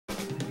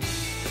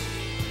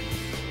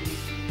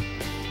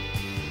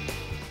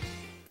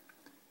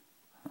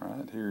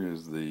Here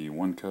is the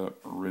 1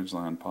 cup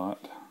Ridgeline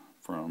pot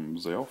from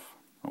Zelf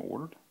I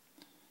ordered.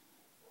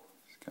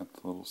 It's got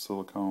the little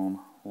silicone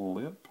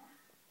lip.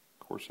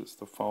 Of course, it's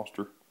the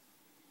Foster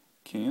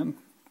can.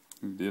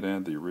 We did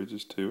add the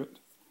ridges to it.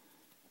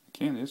 The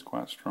can is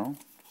quite strong.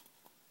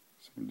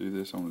 So I'm going to do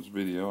this on this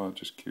video. I was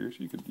just curious.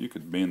 You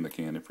could bend the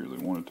can if you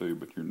really wanted to,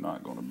 but you're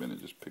not going to bend it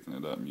just picking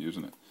it up and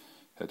using it.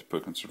 Had to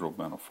put considerable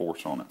amount of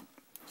force on it.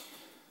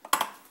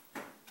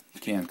 The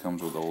can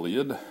comes with a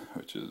lid,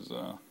 which is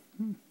a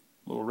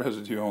little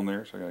residue on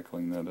there, so I got to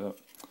clean that up.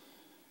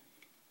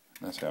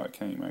 That's how it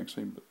came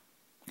actually, but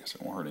I guess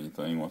it won't hurt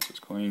anything once it's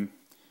clean.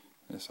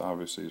 This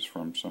obviously is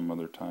from some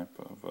other type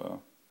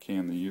of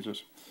can they use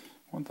this.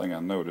 One thing I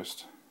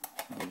noticed,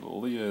 the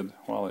lid,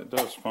 while it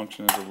does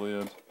function as a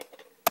lid,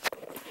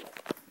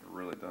 it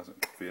really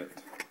doesn't fit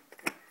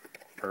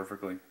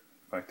perfectly. In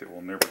fact, it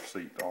will never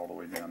seat all the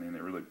way down in.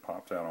 It really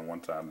pops out on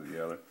one side or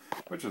the other,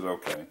 which is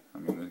okay. I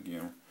mean,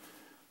 again,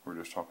 we're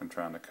just talking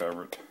trying to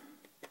cover it.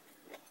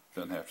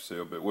 Doesn't have to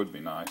seal, but it would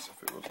be nice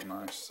if it was a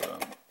nice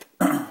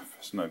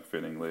snug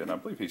fitting lid. And I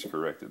believe he's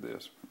corrected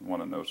this. I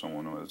want to know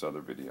someone of his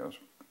other videos.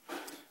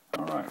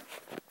 Alright,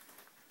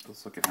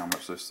 let's look at how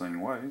much this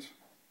thing weighs.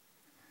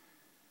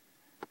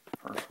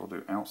 First we'll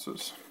do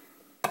ounces.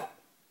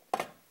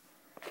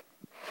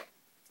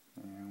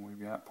 And we've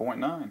got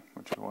 0.9,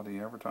 which is what he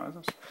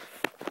advertises.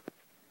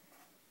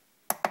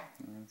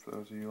 And for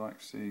those of you who like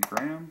to see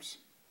grams,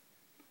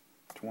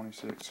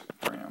 26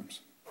 grams.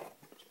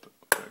 Just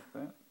double check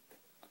that.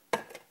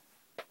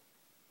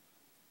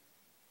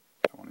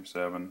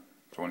 27,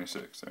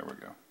 26, there we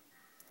go.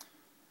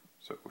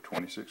 So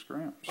 26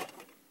 grams.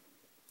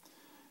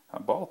 I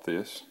bought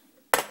this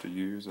to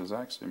use as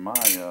actually my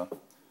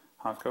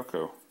hot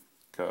cocoa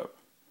cup.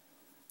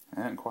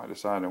 I hadn't quite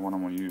decided what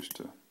I'm going to use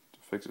to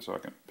fix it so I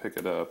can pick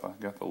it up. I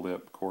got the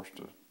lip, of course,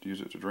 to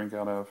use it to drink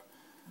out of.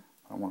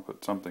 I want to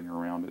put something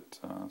around it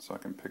so I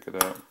can pick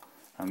it up.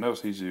 I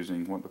noticed he's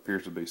using what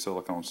appears to be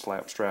silicone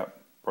slap strap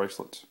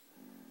bracelets.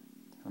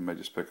 I may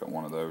just pick up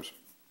one of those.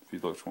 If you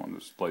look at one of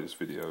his latest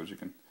videos, you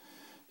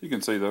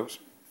can see those.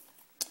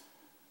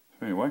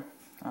 So anyway,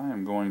 I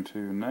am going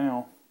to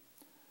now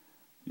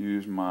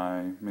use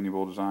my Mini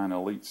Bowl Design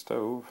Elite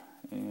stove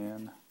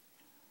and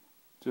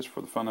just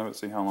for the fun of it,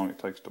 see how long it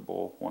takes to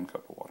boil 1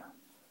 cup of water.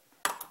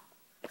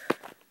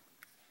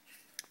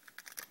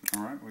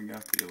 Alright, we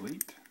got the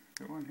Elite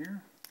going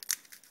here.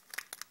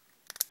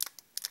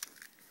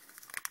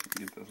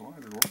 Get this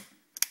lighter working.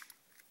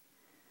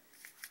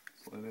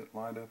 Let's let it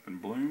light up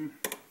and bloom.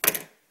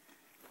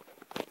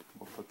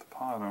 We'll put the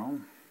pot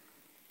on.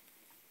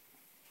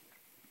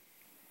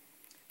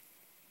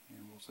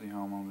 And we'll see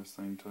how long this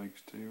thing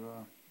takes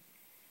to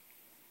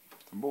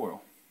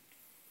boil.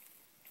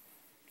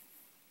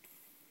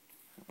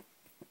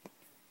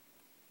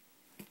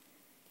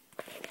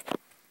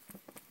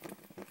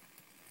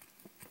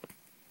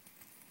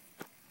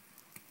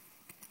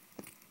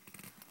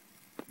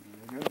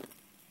 There we go.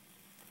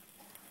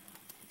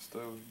 The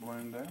stove's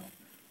bloomed out.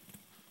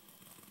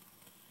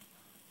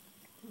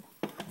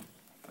 I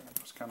think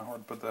it was kind of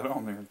hard to put that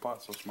on there. The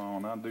pot's so small,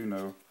 and I do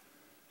know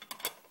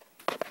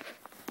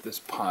this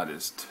pot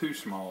is too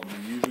small to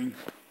be using.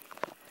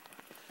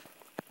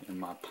 And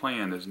my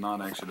plan is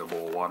not actually to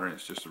boil water,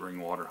 it's just to bring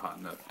water hot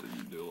enough to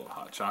do a little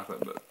hot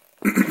chocolate, but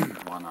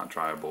why not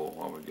try a boil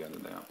while we've got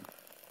it out.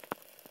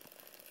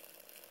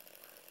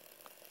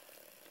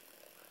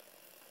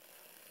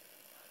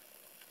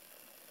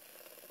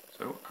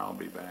 So I'll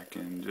be back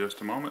in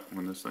just a moment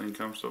when this thing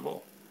comes to a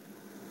boil.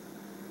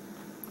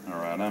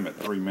 Alright, I'm at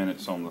 3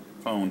 minutes on the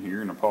phone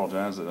here, and I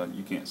apologize that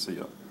you can't see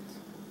a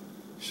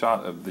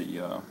shot of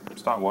the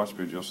stopwatch,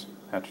 but you'll just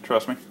have to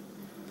trust me.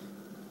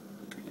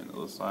 And it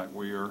looks like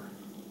we are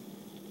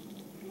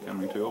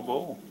coming to a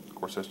boil. Of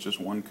course, that's just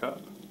 1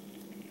 cup.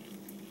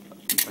 I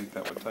didn't think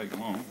that would take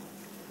long.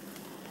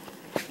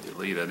 The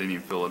Elite, I didn't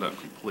even fill it up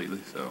completely,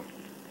 so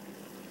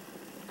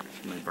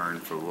it may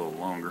burn for a little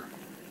longer.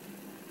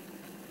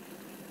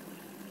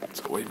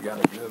 So we've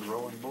got a good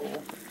rolling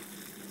boil.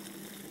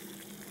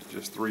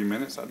 Just 3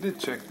 minutes. I did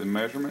check the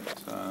measurement.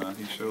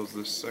 He shows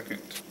this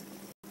second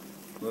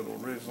little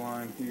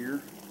Ridgeline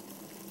here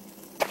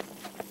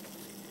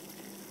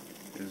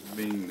is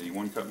being the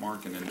 1 cup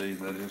mark, and indeed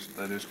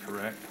that is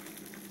correct.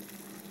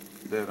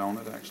 Dead on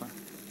it, actually.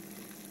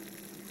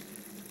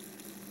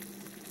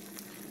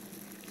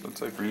 So I'd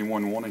say for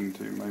anyone wanting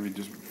to maybe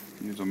just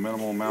use a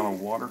minimal amount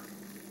of water,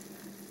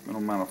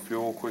 minimal amount of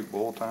fuel, quick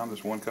boil time,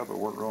 this 1 cup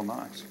will work real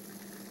nice.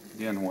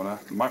 Again,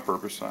 my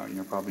purpose,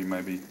 probably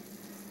maybe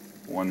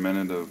 1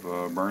 minute of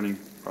burning,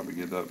 probably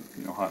get up,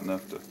 hot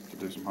enough to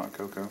do some hot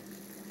cocoa.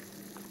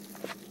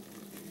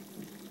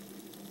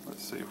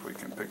 Let's see if we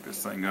can pick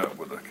this thing up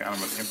with a kind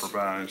of an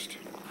improvised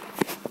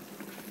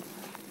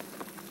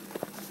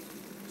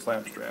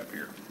slap strap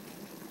here.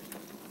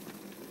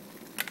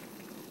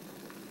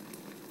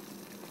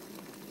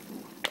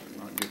 Ooh,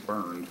 not get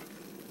burned.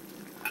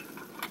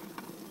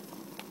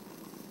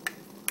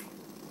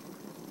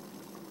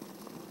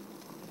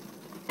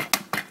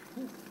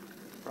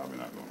 Probably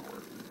not going to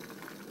work.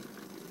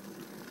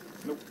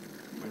 Nope,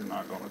 We're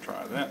not going to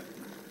try that.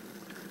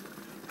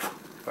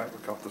 In fact, we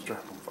caught the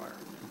strap on fire.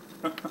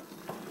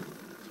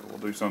 So we'll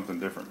do something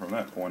different from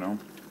that point on.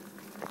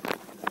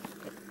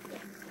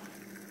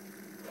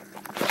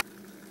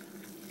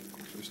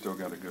 We still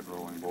got a good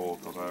rolling boil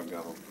because I've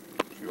got a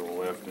fuel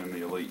left in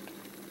the Elite.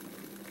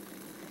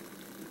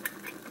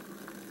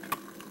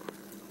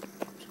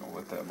 Just going to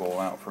let that boil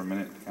out for a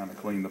minute to kind of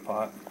clean the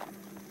pot.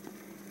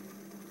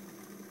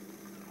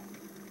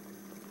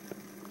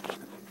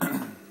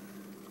 And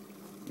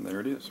there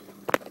it is.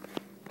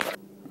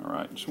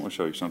 Alright, just want to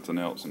show you something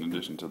else in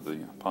addition to the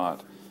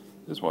pot.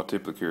 This is what I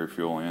typically carry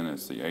fuel in.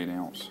 It's the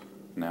 8-ounce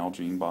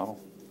Nalgene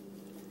bottle.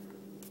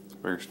 It's a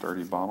very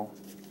sturdy bottle.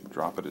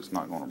 Drop it, it's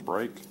not going to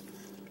break.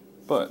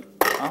 But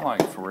I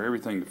like for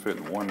everything to fit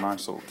in one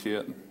nice little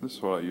kit. This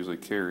is what I usually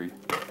carry,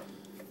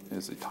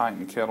 is the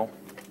Titan kettle.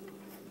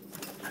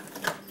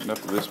 And up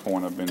to this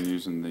point I've been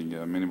using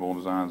the Mini Bull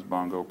Designs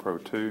Bongo Pro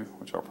 2,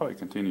 which I'll probably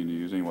continue to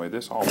use anyway.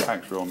 This all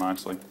packs real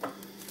nicely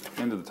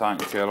into the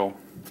Titan kettle.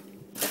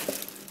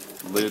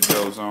 Lid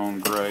goes on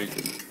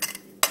great.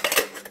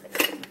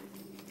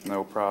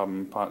 No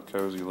problem. Pot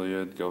cozy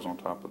lid goes on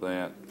top of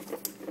that.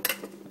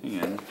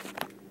 And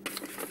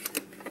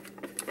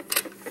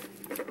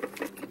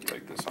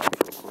take this off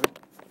real quick.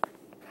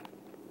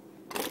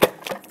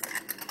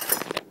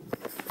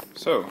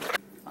 So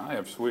I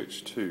have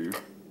switched to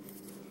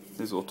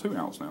these little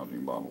 2-ounce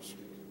Nalgene bottles.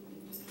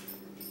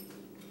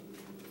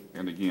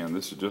 And again,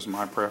 this is just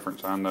my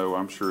preference.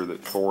 I'm sure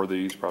that 4 of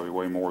these probably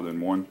weigh more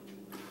than one.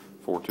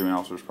 4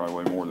 2-ounces probably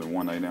weigh more than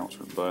 1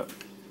 8-ouncer, but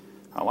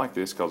I like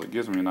this because it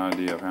gives me an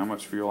idea of how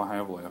much fuel I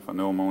have left. I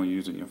know I'm only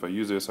using, if I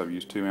use this, I've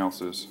used 2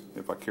 ounces.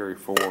 If I carry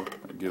 4,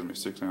 it gives me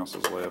 6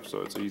 ounces left,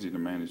 so it's easy to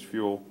manage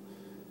fuel.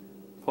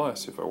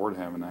 Plus, if I were to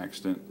have an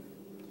accident,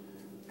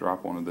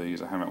 drop one of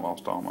these, I haven't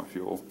lost all my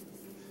fuel.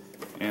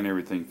 And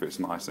everything fits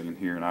nicely in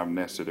here, and I've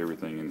nested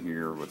everything in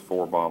here with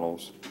 4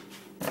 bottles.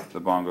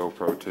 The Bongo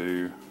Pro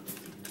 2,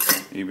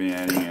 even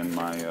adding in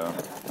my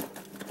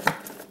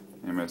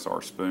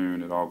MSR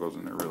spoon, it all goes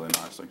in there really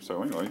nicely.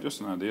 So anyway,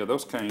 just an idea.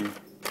 Those came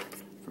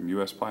from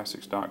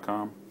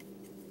usplastics.com,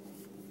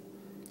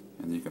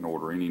 and you can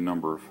order any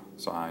number of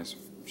size,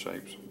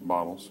 shapes,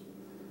 bottles.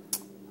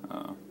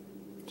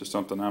 Just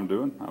something I'm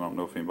doing. I don't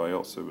know if anybody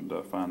else would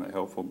find that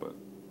helpful, but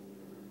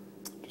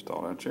just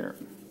thought I'd share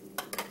it.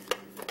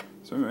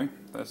 So anyway,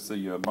 that's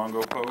the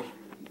Bongo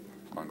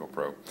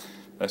Pro.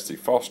 That's the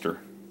Foster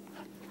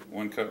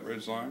 1-cut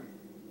Ridgeline.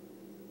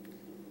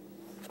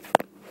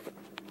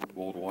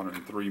 Boiled water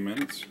in 3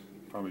 minutes,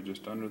 probably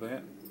just under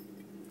that.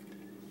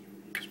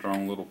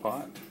 Strong little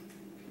pot,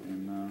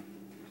 and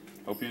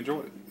hope you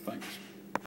enjoyed it. Thanks.